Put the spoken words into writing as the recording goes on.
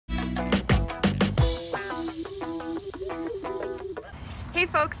Hey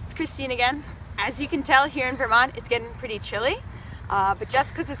folks, it's Christine again. As you can tell, here in Vermont it's getting pretty chilly, but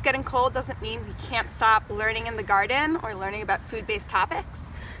just because it's getting cold doesn't mean we can't stop learning in the garden or learning about food-based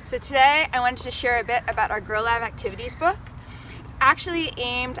topics. So today I wanted to share a bit about our GrowLab activities book. It's actually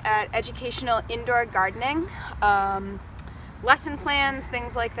aimed at educational indoor gardening, lesson plans,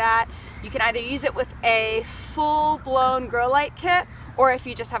 things like that. You can either use it with a full-blown grow light kit, or if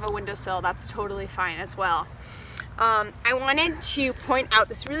you just have a windowsill, that's totally fine as well. I wanted to point out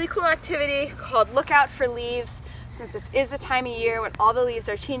this really cool activity called Look Out for Leaves, since this is the time of year when all the leaves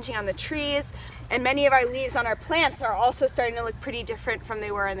are changing on the trees, and many of our leaves on our plants are also starting to look pretty different from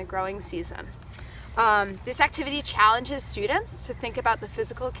they were in the growing season. This activity challenges students to think about the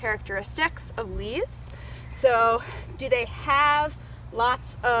physical characteristics of leaves. So, do they have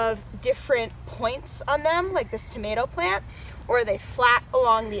lots of different points on them, like this tomato plant, or are they flat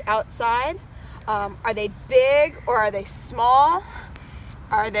along the outside? Are they big or are they small?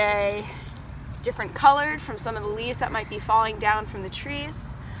 Are they different colored from some of the leaves that might be falling down from the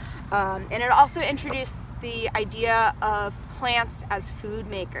trees? And it also introduced the idea of plants as food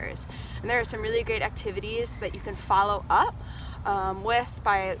makers. And there are some really great activities that you can follow up with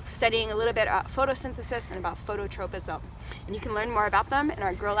by studying a little bit about photosynthesis and about phototropism. And you can learn more about them in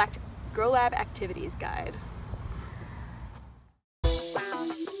our GrowLab activities guide.